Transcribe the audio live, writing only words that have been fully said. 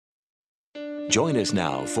Join us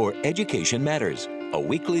now for Education Matters, a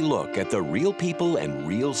weekly look at the real people and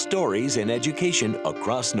real stories in education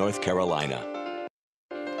across North Carolina.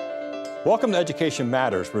 Welcome to Education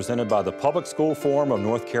Matters, presented by the Public School Forum of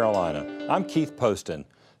North Carolina. I'm Keith Poston.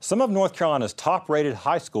 Some of North Carolina's top-rated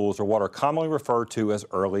high schools are what are commonly referred to as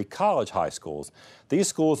early college high schools. These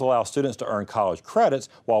schools allow students to earn college credits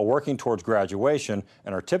while working towards graduation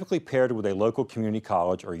and are typically paired with a local community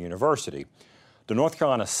college or university. The North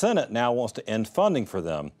Carolina Senate now wants to end funding for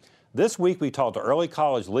them. This week we talked to early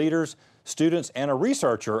college leaders, students, and a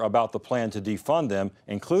researcher about the plan to defund them,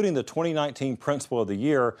 including the 2019 Principal of the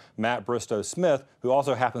Year, Matt Bristow-Smith, who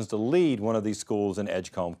also happens to lead one of these schools in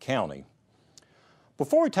Edgecombe County.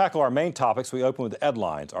 Before we tackle our main topics, we open with the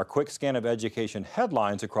Headlines, our quick scan of education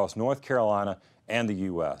headlines across North Carolina and the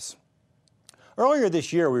U.S. Earlier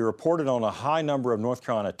this year, we reported on a high number of North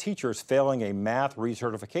Carolina teachers failing a math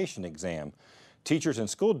recertification exam. Teachers in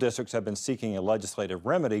school districts have been seeking a legislative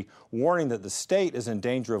remedy, warning that the state is in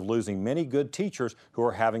danger of losing many good teachers who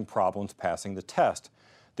are having problems passing the test.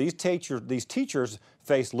 These teachers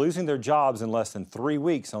face losing their jobs in less than 3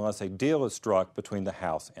 weeks unless a deal is struck between the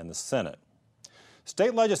House and the Senate.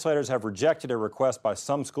 State legislators have rejected a request by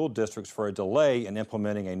some school districts for a delay in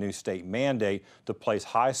implementing a new state mandate to place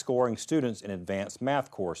high-scoring students in advanced math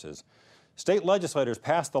courses. State legislators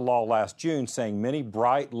passed the law last June saying many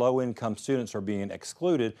bright, low-income students are being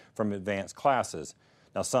excluded from advanced classes.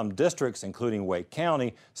 Now, some districts, including Wake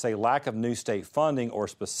County, say lack of new state funding or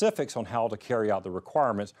specifics on how to carry out the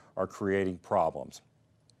requirements are creating problems.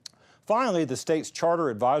 Finally, the state's Charter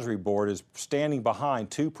Advisory Board is standing behind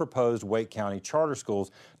two proposed Wake County charter schools,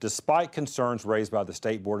 despite concerns raised by the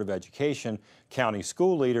State Board of Education, county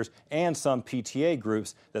school leaders, and some PTA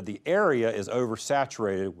groups that the area is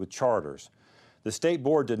oversaturated with charters. The State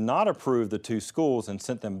Board did not approve the two schools and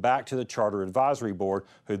sent them back to the Charter Advisory Board,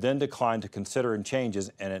 who then declined to consider changes,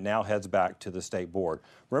 and it now heads back to the State Board.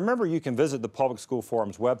 Remember, you can visit the Public School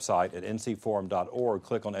Forum's website at ncforum.org,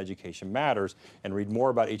 click on Education Matters, and read more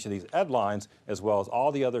about each of these headlines, as well as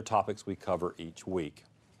all the other topics we cover each week.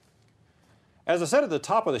 As I said at the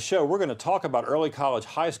top of the show, we're going to talk about early college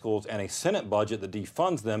high schools and a Senate budget that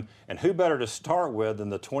defunds them, and who better to start with than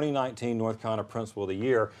the 2019 North Carolina Principal of the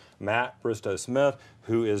Year, Matt Bristow-Smith,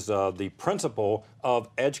 who is the principal of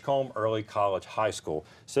Edgecombe Early College High School.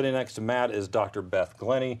 Sitting next to Matt is Dr. Beth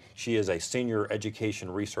Glennie. She is a senior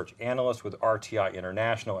education research analyst with RTI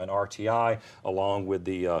International, and RTI, along with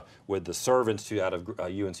the Serve Institute out of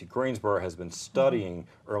UNC Greensboro, has been studying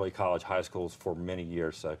early college high schools for many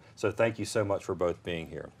years. So thank you so much for both being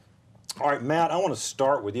here. All right, Matt, I want to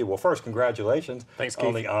start with you. Well, first, congratulations. Thanks, Keith.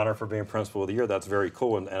 On the honor for being Principal of the Year. That's very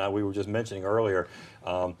cool. And we were just mentioning earlier,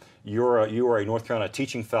 you are a North Carolina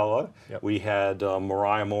Teaching Fellow. Yep. We had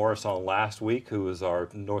Mariah Morris on last week, who was our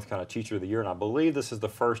North Carolina Teacher of the Year. And I believe this is the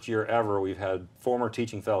first year ever we've had former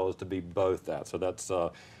teaching fellows to be both that. So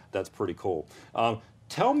that's pretty cool.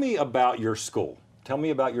 Tell me about your school. Tell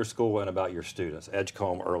me about your school and about your students,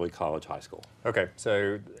 Edgecombe Early College High School. Okay,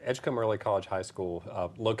 so Edgecombe Early College High School,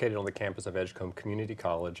 located on the campus of Edgecombe Community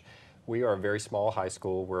College. We are a very small high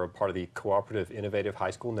school. We're a part of the Cooperative Innovative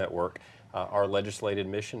High School Network. Our legislated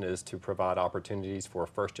mission is to provide opportunities for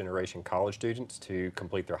first-generation college students to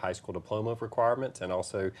complete their high school diploma requirements and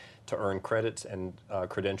also to earn credits and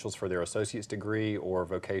credentials for their associate's degree or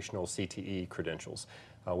vocational CTE credentials.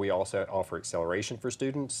 We also offer acceleration for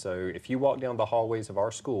students, so if you walk down the hallways of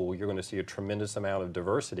our school, you're going to see a tremendous amount of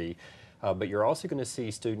diversity, but you're also going to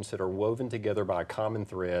see students that are woven together by a common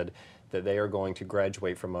thread that they are going to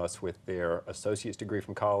graduate from us with their associate's degree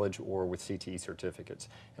from college or with CTE certificates.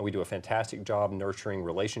 And we do a fantastic job nurturing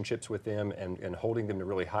relationships with them and holding them to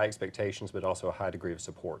really high expectations, but also a high degree of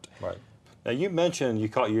support. Right. Now, you mentioned,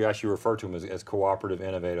 you actually refer to them as Cooperative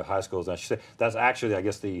Innovative High Schools. And I should say, that's actually, I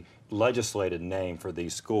guess, the legislated name for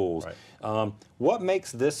these schools. Right. What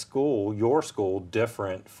makes this school, your school,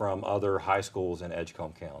 different from other high schools in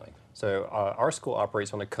Edgecombe County? So our school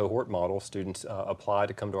operates on a cohort model. Students apply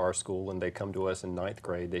to come to our school, and they come to us in 9th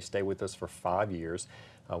grade. They stay with us for 5 years.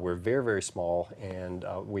 We're very, very small, and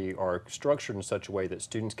we are structured in such a way that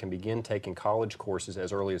students can begin taking college courses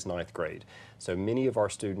as early as 9th grade. So many of our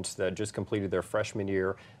students that just completed their freshman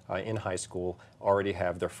year in high school already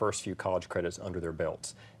have their first few college credits under their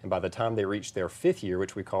belts. And by the time they reach their 5th year,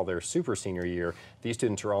 which we call their super senior year, these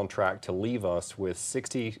students are on track to leave us with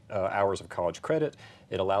 60 hours of college credit.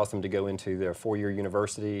 It allows them to go into their 4-year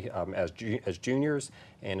university as juniors,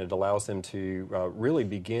 and it allows them to really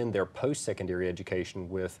begin their post-secondary education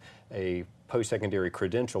with a post-secondary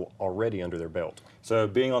credential already under their belt. So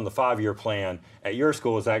being on the 5-year plan at your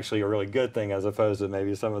school is actually a really good thing, as opposed to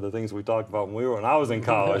maybe some of the things we talked about when I was in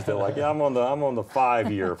college. They're like, yeah, I'm on the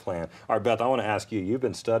 5-year plan. All right, Beth, I want to ask you. You've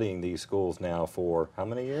been studying these schools now for how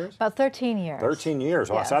many years? About 13 years. 13 years.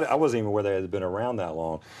 Yes. Well, I wasn't even aware they had been around that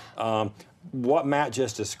long. What Matt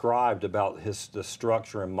just described about the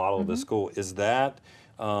structure and model of the school, is that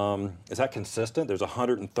consistent? There's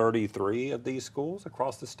 133 of these schools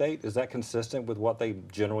across the state. Is that consistent with what they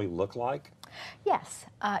generally look like? Yes,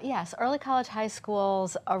 yes. Early college high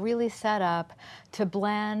schools are really set up to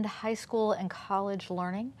blend high school and college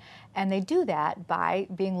learning, and they do that by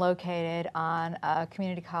being located on a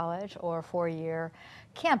community college or 4-year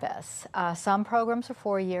campus. Some programs are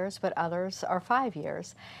 4 years, but others are 5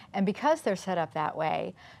 years. And because they're set up that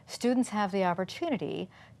way, students have the opportunity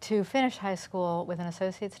to finish high school with an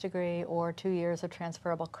associate's degree or 2 years of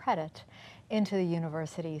transferable credit into the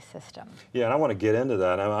university system. Yeah, and I want to get into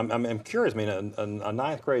that. I'm curious. I mean, a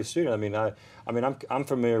 9th grade student. I'm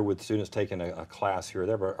familiar with students taking a class here or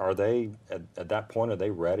there, but are they at that point? Are they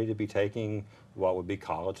ready to be taking what would be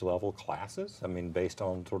college level classes? I mean, based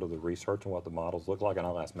on sort of the research and what the models look like. And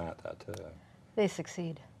I'll ask Matt that too. They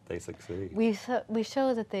succeed. They succeed. We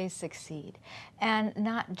show that they succeed, and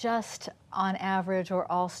not just on average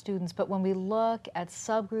or all students, but when we look at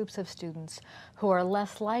subgroups of students who are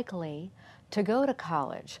less likely to go to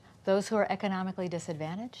college, those who are economically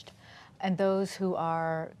disadvantaged, and those who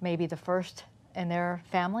are maybe the first in their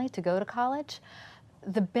family to go to college,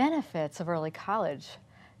 the benefits of early college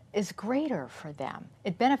is greater for them.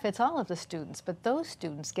 It benefits all of the students, but those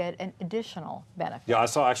students get an additional benefit. Yeah,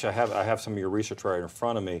 I have some of your research right in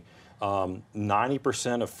front of me.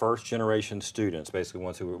 90% of first-generation students, basically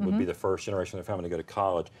ones who would be the first generation of their family to go to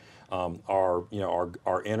college,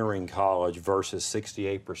 are entering college versus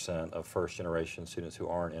 68% of first-generation students who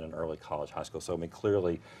aren't in an early college high school. So I mean,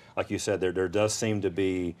 clearly, like you said, there does seem to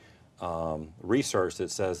be research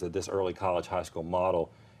that says that this early college high school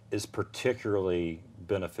model is particularly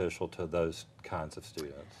beneficial to those kinds of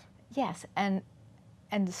students. Yes, and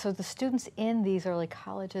so the students in these early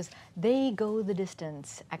colleges, they go the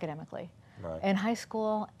distance academically, right, in high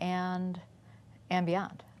school and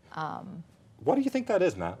beyond. What do you think that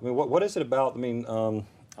is, Matt? I mean, what is it about? I mean,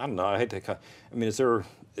 I don't know. I hate to. I mean,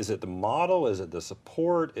 is it the model? Is it the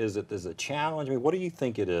support? Is it a challenge? I mean, what do you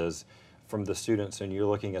think it is from the students? And you're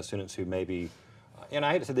looking at students who maybe. And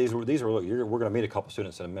I hate to say these are. We're going to meet a couple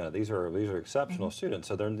students in a minute. These are exceptional students.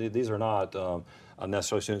 So these are not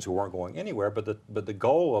necessarily students who weren't going anywhere. But the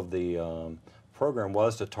goal of the program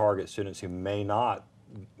was to target students who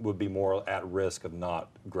would be more at risk of not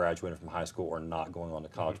graduating from high school or not going on to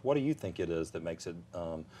college. What do you think it is that makes it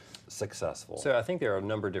successful? So I think there are a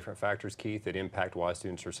number of different factors, Keith, that impact why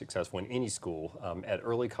students are successful in any school. At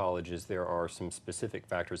early colleges, there are some specific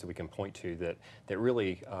factors that we can point to that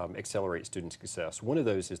really accelerate student success. One of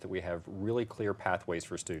those is that we have really clear pathways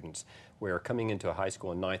for students where coming into a high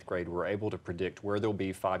school in 9th grade, we're able to predict where they'll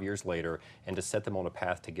be 5 years later and to set them on a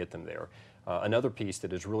path to get them there. Another piece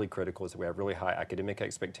that is really critical is that we have really high academic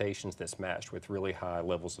expectations that's matched with really high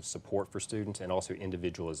levels of support for students and also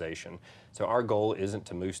individualization. So our goal isn't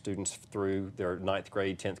to move students through their 9th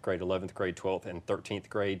grade, 10th grade, 11th grade, 12th, and 13th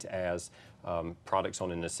grades as products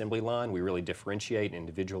on an assembly line. We really differentiate and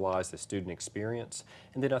individualize the student experience.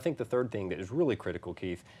 And then I think the third thing that is really critical,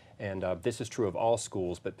 Keith, and this is true of all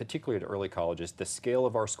schools, but particularly at early colleges, the scale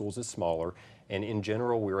of our schools is smaller, and in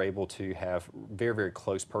general, we're able to have very, very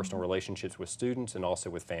close personal relationships with students and also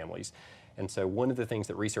with families. And so one of the things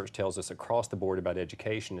that research tells us across the board about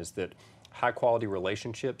education is that high-quality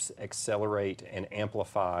relationships accelerate and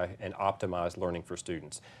amplify and optimize learning for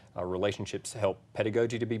students. Relationships help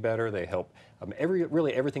pedagogy to be better. They help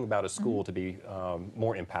really everything about a school to be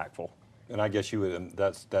more impactful. And I guess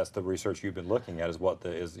that's the research you've been looking at. Is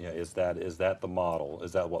that the model?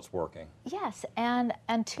 Is that what's working? Yes, and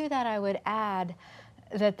to that I would add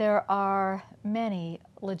that there are many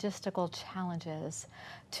logistical challenges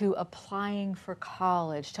to applying for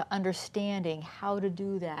college, to understanding how to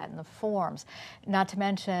do that and the forms, not to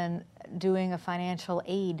mention doing a financial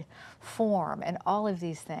aid form and all of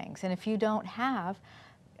these things. And if you don't have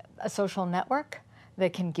a social network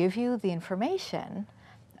that can give you the information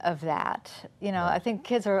of that, I think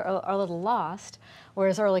kids are a little lost,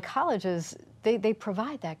 whereas early colleges, they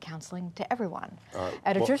provide that counseling to everyone.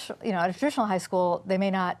 At a traditional high school, they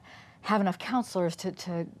may not have enough counselors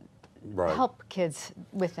to help kids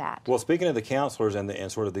with that. Well, speaking of the counselors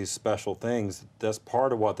and sort of these special things, that's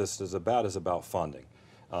part of what this is about funding.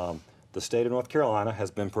 The state of North Carolina has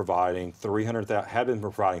been providing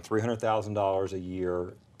 $300,000 a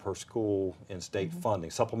year per school in state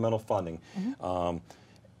funding, supplemental funding.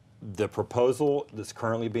 The proposal that's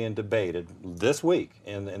currently being debated this week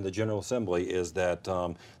in the General Assembly is that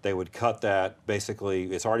they would cut that.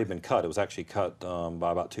 Basically, it's already been cut. It was actually cut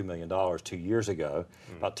by about $2 million 2 years ago,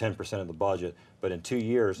 about 10% of the budget. But in 2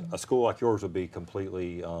 years, a school like yours would be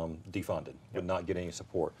completely defunded, would not get any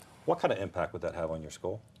support. What kind of impact would that have on your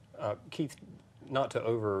school? Keith, not to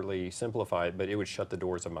overly simplify it, but it would shut the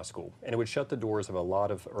doors of my school. And it would shut the doors of a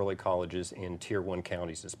lot of early colleges in Tier 1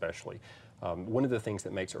 counties especially. One of the things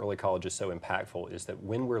that makes early colleges so impactful is that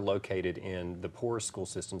when we're located in the poorest school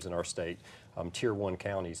systems in our state, Tier 1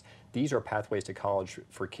 counties, these are pathways to college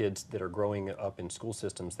for kids that are growing up in school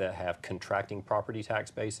systems that have contracting property tax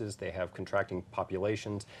bases, they have contracting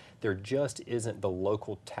populations. There just isn't the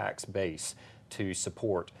local tax base to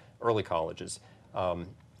support early colleges.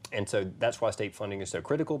 And so that's why state funding is so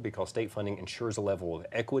critical, because state funding ensures a level of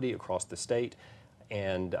equity across the state.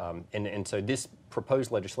 And so this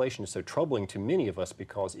proposed legislation is so troubling to many of us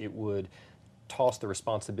because it would toss the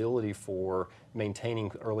responsibility for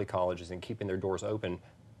maintaining early colleges and keeping their doors open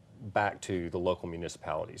back to the local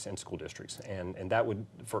municipalities and school districts. And that would,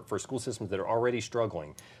 for school systems that are already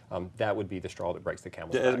struggling, that would be the straw that breaks the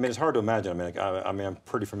camel's back. I mean, it's hard to imagine. I mean, I'm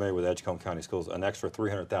pretty familiar with Edgecombe County Schools. An extra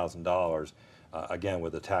 $300,000, again,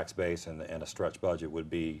 with a tax base and a stretched budget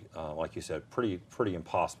would be, like you said, pretty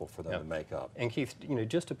impossible for them to make up. And Keith,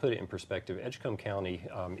 just to put it in perspective, Edgecombe County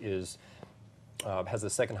has the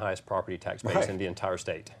second highest property tax base in the entire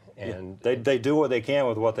state. And they do what they can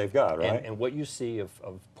with what they've got, right? And what you see of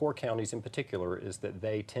poor counties in particular is that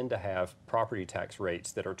they tend to have property tax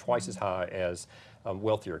rates that are twice as high as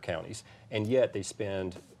wealthier counties, and yet they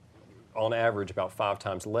spend, on average, about 5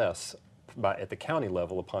 times less at the county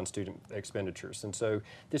level upon student expenditures. And so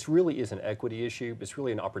this really is an equity issue. It's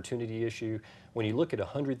really an opportunity issue. When you look at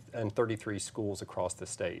 133 schools across the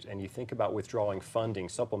state and you think about withdrawing funding,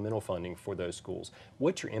 supplemental funding for those schools,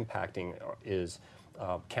 what you're impacting is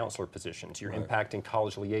counselor positions, you're impacting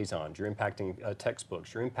college liaisons, you're impacting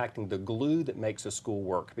textbooks, you're impacting the glue that makes a school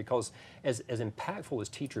work. Because as impactful as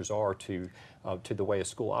teachers are to the way a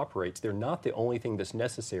school operates, they're not the only thing that's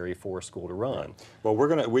necessary for a school to run. Right. Well,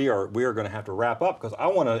 we are going to have to wrap up because I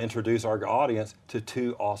want to introduce our audience to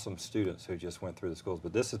 2 awesome students who just went through the schools.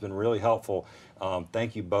 But this has been really helpful.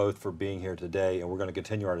 Thank you both for being here today, and we're going to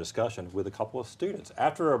continue our discussion with a couple of students.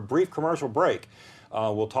 After a brief commercial break,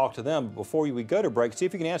 we'll talk to them. Before we go to break, see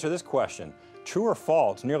if you can answer this question. True or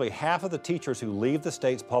false, nearly half of the teachers who leave the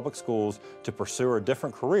state's public schools to pursue a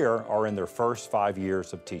different career are in their first 5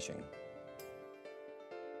 years of teaching.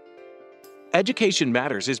 Education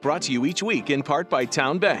Matters is brought to you each week in part by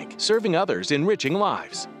Town Bank, serving others, enriching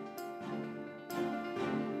lives.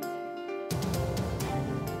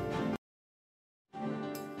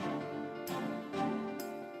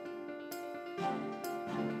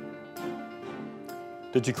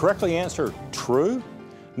 Did you correctly answer true?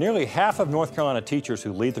 Nearly half of North Carolina teachers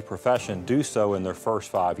who leave the profession do so in their first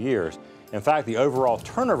 5 years. In fact, the overall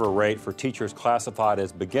turnover rate for teachers classified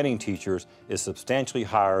as beginning teachers is substantially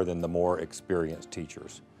higher than the more experienced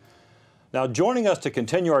teachers. Now, joining us to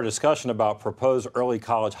continue our discussion about proposed early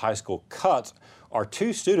college high school cuts are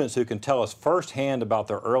 2 students who can tell us firsthand about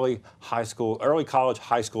their early college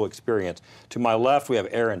high school experience. To my left, we have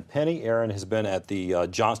Aaron Penny. Aaron has been at the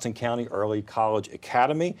Johnston County Early College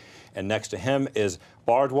Academy, and next to him is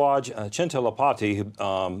Bharadwaj Chintalapati.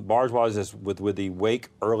 Bharadwaj is with the Wake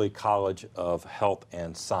Early College of Health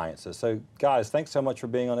and Sciences. So, guys, thanks so much for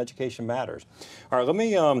being on Education Matters. All right, let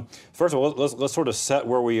me first of all let's sort of set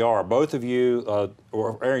where we are. Both of you,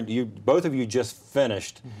 or Aaron, both of you just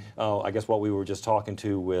finished. I guess what we were just talking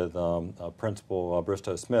to with Principal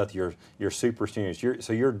Bristow-Smith. You're super seniors.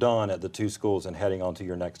 So you're done at the 2 schools and heading on to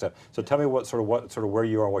your next step. So tell me what sort of where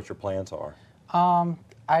you are and what your plans are.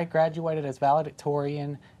 I graduated as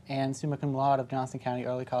valedictorian and summa cum laude of Johnston County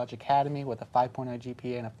Early College Academy with a 5.0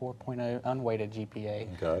 GPA and a 4.0 unweighted GPA.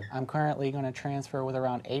 Okay. I'm currently going to transfer with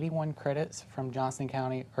around 81 credits from Johnston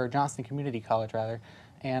Community College rather,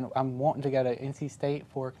 and I'm wanting to go to NC State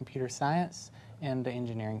for computer science in the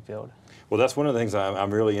engineering field. Well, that's one of the things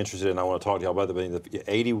I'm really interested in. I want to talk to you about the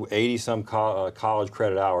 80 some college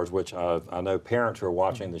credit hours, which I know parents who are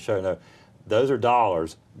watching the show know. Those are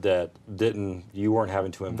dollars that you weren't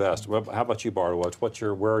having to invest. How about you,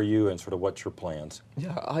 Bharadwaj? Where are you and sort of what's your plans?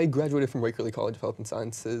 Yeah, I graduated from Wake Early College of Health and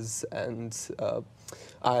Sciences, and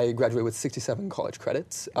I graduated with 67 college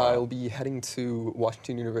credits. Wow. I'll be heading to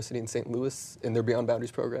Washington University in St. Louis in their Beyond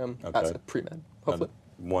Boundaries program as a pre-med, hopefully.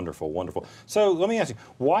 Wonderful, wonderful. So let me ask you,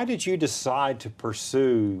 why did you decide to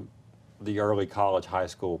pursue the early college high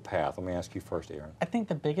school path? Let me ask you first, Aaron. I think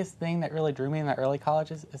the biggest thing that really drew me in the early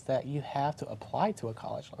colleges is that you have to apply to a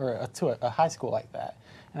college or to a high school like that.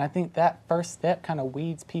 And I think that first step kind of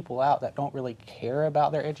weeds people out that don't really care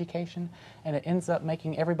about their education, and it ends up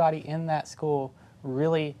making everybody in that school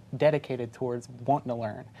really dedicated towards wanting to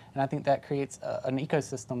learn. And I think that creates an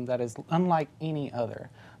ecosystem that is unlike any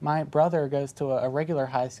other. My brother goes to a regular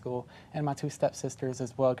high school, and my two stepsisters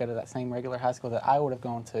as well go to that same regular high school that I would have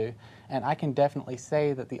gone to. And I can definitely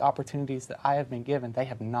say that the opportunities that I have been given, they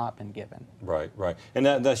have not been given. Right, right. And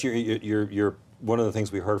that's your one of the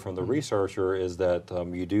things we heard from the researcher is that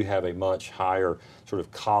you do have a much higher sort of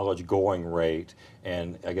college going rate,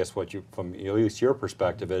 and I guess what you, from at least your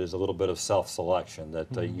perspective, it is a little bit of self-selection that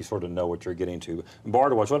you sort of know what you're getting to.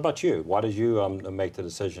 Bharadwaj, what about you? Why did you make the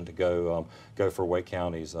decision to go for Wake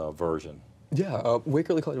County's version? Yeah, Wake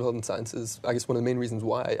Early College of Health and Sciences, I guess one of the main reasons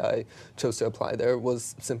why I chose to apply there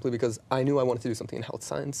was simply because I knew I wanted to do something in health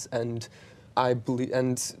science, and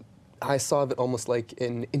I saw it almost like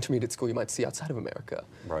in intermediate school you might see outside of America,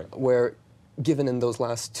 right, where given in those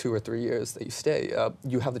last 2 or 3 years that you stay,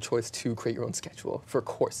 you have the choice to create your own schedule for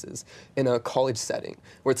courses in a college setting,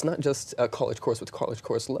 where it's not just a college course with college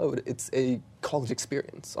course load, it's a college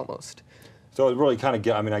experience almost. So it really kind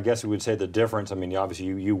of, I mean, I guess we would say the difference, I mean, obviously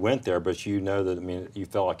you went there, but you know that, I mean, you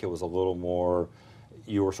felt like it was a little more,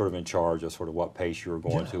 you were sort of in charge of sort of what pace you were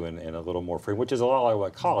going to and a little more free, which is a lot like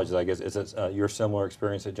what college is, I guess. Is it your similar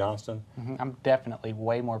experience at Johnston? I'm definitely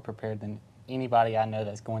way more prepared than anybody I know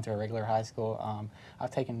that's going to a regular high school.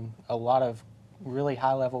 I've taken a lot of really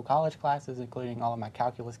high-level college classes, including all of my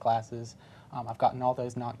calculus classes. I've gotten all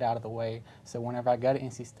those knocked out of the way, so whenever I go to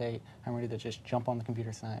NC State, I'm ready to just jump on the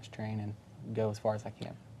computer science train and go as far as I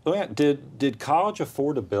can. Did college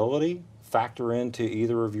affordability factor into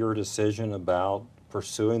either of your decision about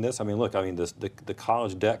pursuing this? I mean, look, I mean, the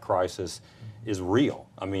college debt crisis is real.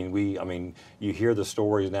 I mean, you hear the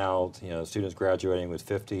stories now, you know, students graduating with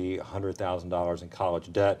 $50,000, $100,000 in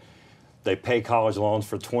college debt. They pay college loans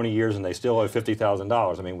for 20 years and they still owe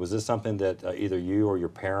 $50,000. I mean, was this something that either you or your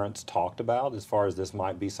parents talked about as far as this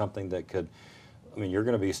might be something that could, I mean, you're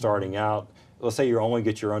going to be starting out, let's say you only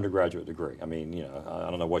get your undergraduate degree. I mean, you know, I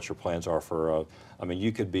don't know what your plans are for, I mean,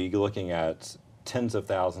 you could be looking at tens of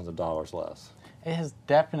thousands of dollars less. It has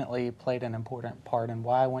definitely played an important part in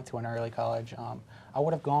why I went to an early college. I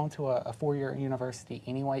would have gone to a four-year university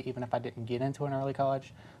anyway, even if I didn't get into an early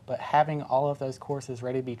college. But having all of those courses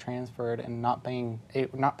ready to be transferred and not paying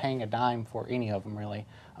a dime for any of them really,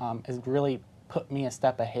 has really put me a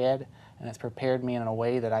step ahead, and it's prepared me in a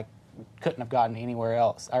way that I couldn't have gotten anywhere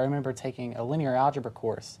else. I remember taking a linear algebra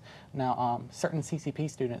course. Now, certain CCP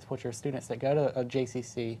students, which are students that go to a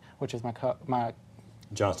JCC, which is my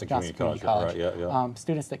Johnston Community College. Right, yeah.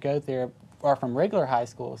 Students that go there are from regular high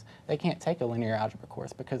schools. They can't take a linear algebra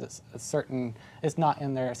course because it's not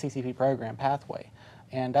in their CCP program pathway.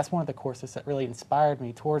 And that's one of the courses that really inspired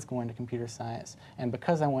me towards going to computer science. And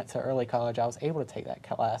because I went to early college, I was able to take that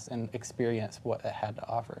class and experience what it had to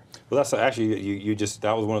offer. Well, that's actually,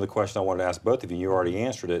 that was one of the questions I wanted to ask both of you. You already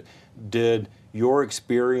answered it. Did your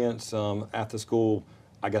experience at the school,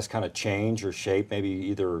 I guess, kind of change or shape maybe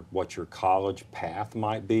either what your college path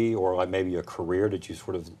might be, or like maybe a career? Did you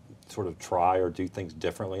sort of try or do things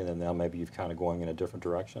differently, and then now maybe you've kind of going in a different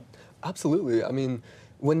direction? Absolutely. I mean,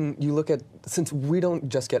 when you look at, since we don't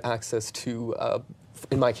just get access to,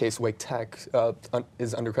 in my case, Wake Tech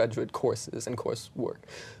is undergraduate courses and coursework,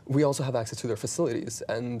 we also have access to their facilities.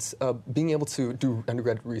 And being able to do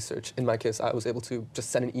undergraduate research, in my case, I was able to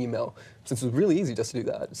just send an email, since it was really easy just to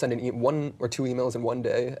do that, send one or two emails in one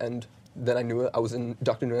day, and then I knew it. I was in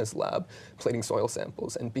Dr. Nunez's lab plating soil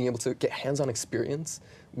samples, and being able to get hands-on experience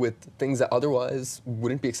with things that otherwise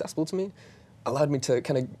wouldn't be accessible to me allowed me to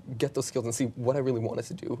kind of get those skills and see what I really wanted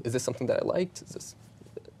to do. Is this something that I liked? Is this,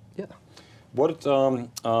 yeah. What,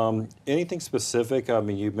 anything specific? I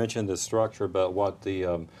mean, you mentioned the structure, but what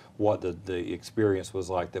the experience was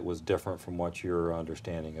like that was different from what your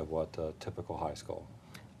understanding of what typical high school?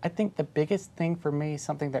 I think the biggest thing for me,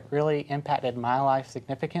 something that really impacted my life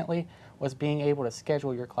significantly, was being able to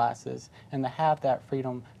schedule your classes and to have that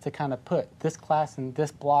freedom to kind of put this class in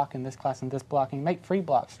this block and this class in this block, and make free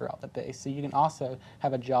blocks throughout the day so you can also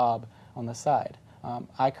have a job on the side.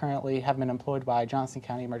 I currently have been employed by Johnston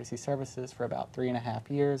County Emergency Services for about 3.5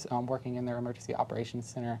 years, working in their Emergency Operations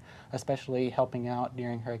Center, especially helping out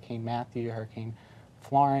during Hurricane Matthew, Hurricane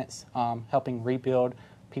Florence, helping rebuild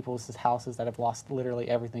people's houses that have lost literally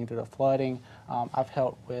everything due to flooding. I've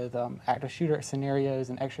helped with active shooter scenarios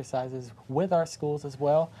and exercises with our schools as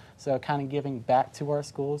well, so kind of giving back to our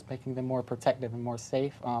schools, making them more protective and more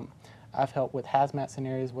safe. I've helped with hazmat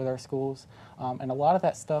scenarios with our schools, and a lot of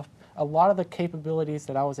that stuff, a lot of the capabilities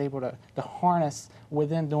that I was able to harness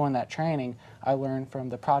within doing that training, I learned from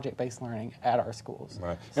the project-based learning at our schools.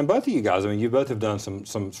 Right. And both of you guys, I mean, you both have done some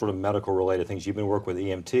sort of medical-related things. You've been working with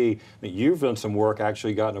EMT. I mean, you've done some work,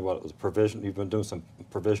 actually gotten what it was provision. You've been doing some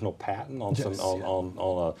provisional patent on Yes,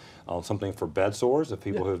 on something for bed sores of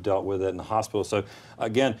people who have dealt with it in the hospital. So,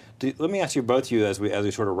 again, let me ask you both of you as we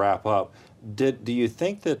sort of wrap up. Do you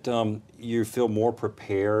think that you feel more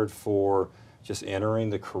prepared for just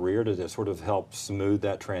entering the career to sort of help smooth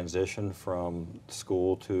that transition from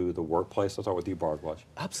school to the workplace? I'll start with you, Bharadwaj.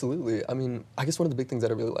 Absolutely. I mean, I guess one of the big things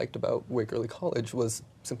that I really liked about Wake Early College was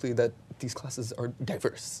simply that these classes are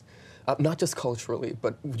diverse. Not just culturally,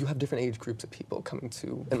 but you have different age groups of people coming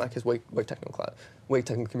to, in my case, Wake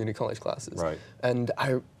Technical Community College classes. Right. And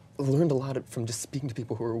I learned a lot from just speaking to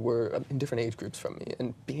people who were in different age groups from me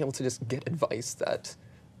and being able to just get advice that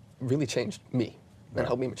really changed me and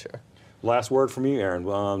helped me mature. Last word from you,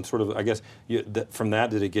 Aaron. Sort of, I guess, from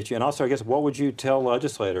that, did it get you? And also, I guess, what would you tell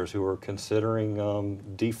legislators who are considering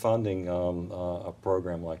defunding a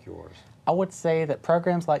program like yours? I would say that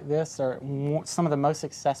programs like this are some of the most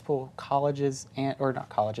successful colleges, or not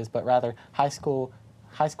colleges, but rather high school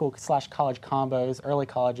 / college combos, early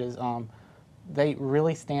colleges. They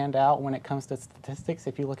really stand out when it comes to statistics.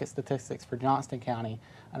 If you look at statistics for Johnston County,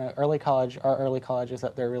 I know our early college is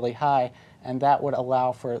up there really high, and that would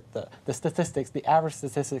allow for the statistics, the average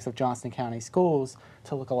statistics of Johnston County schools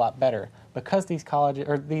to look a lot better. Because these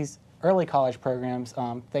early college programs,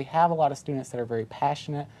 they have a lot of students that are very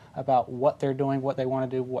passionate about what they're doing, what they want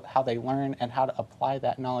to do, how they learn, and how to apply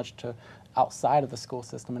that knowledge to outside of the school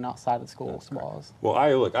system and outside of the school walls. Well,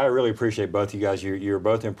 I really appreciate both of you guys. You're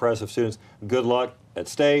both impressive students. Good luck at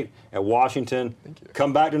State, at Washington. Thank you.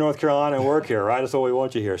 Come back to North Carolina and work here, right? That's what we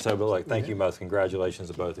want you here. So, but thank you most. Congratulations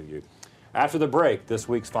to both of you. After the break, this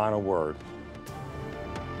week's final word.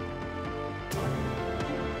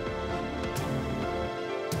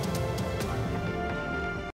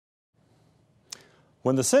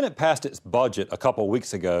 When the Senate passed its budget a couple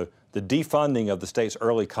weeks ago, the defunding of the state's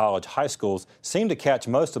early college high schools seemed to catch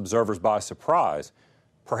most observers by surprise.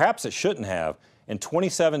 Perhaps it shouldn't have. In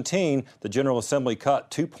 2017, the General Assembly cut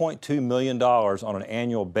 $2.2 million on an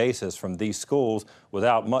annual basis from these schools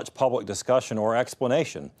without much public discussion or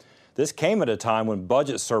explanation. This came at a time when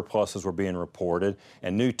budget surpluses were being reported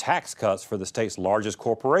and new tax cuts for the state's largest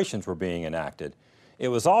corporations were being enacted. It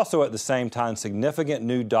was also at the same time significant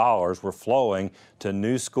new dollars were flowing to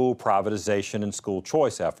new school privatization and school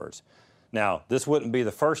choice efforts. Now, this wouldn't be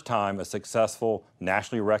the first time a successful,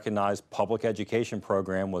 nationally recognized public education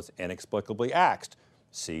program was inexplicably axed.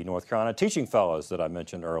 See North Carolina Teaching Fellows that I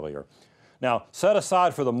mentioned earlier. Now, set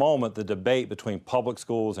aside for the moment the debate between public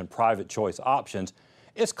schools and private choice options,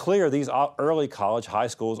 it's clear these early college high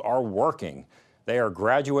schools are working. They are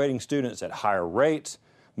graduating students at higher rates.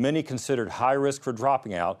 Many considered high risk for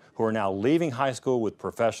dropping out who are now leaving high school with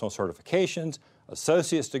professional certifications,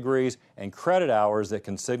 associate's degrees, and credit hours that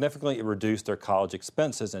can significantly reduce their college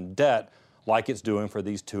expenses and debt, like it's doing for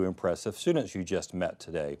these two impressive students you just met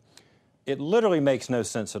today. It literally makes no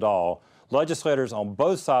sense at all. Legislators on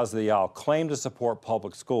both sides of the aisle claim to support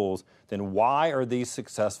public schools. Then why are these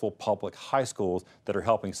successful public high schools that are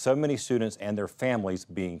helping so many students and their families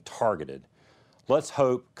being targeted? Let's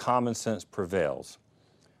hope common sense prevails.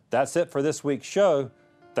 That's it for this week's show.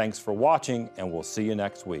 Thanks for watching, and we'll see you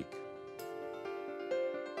next week.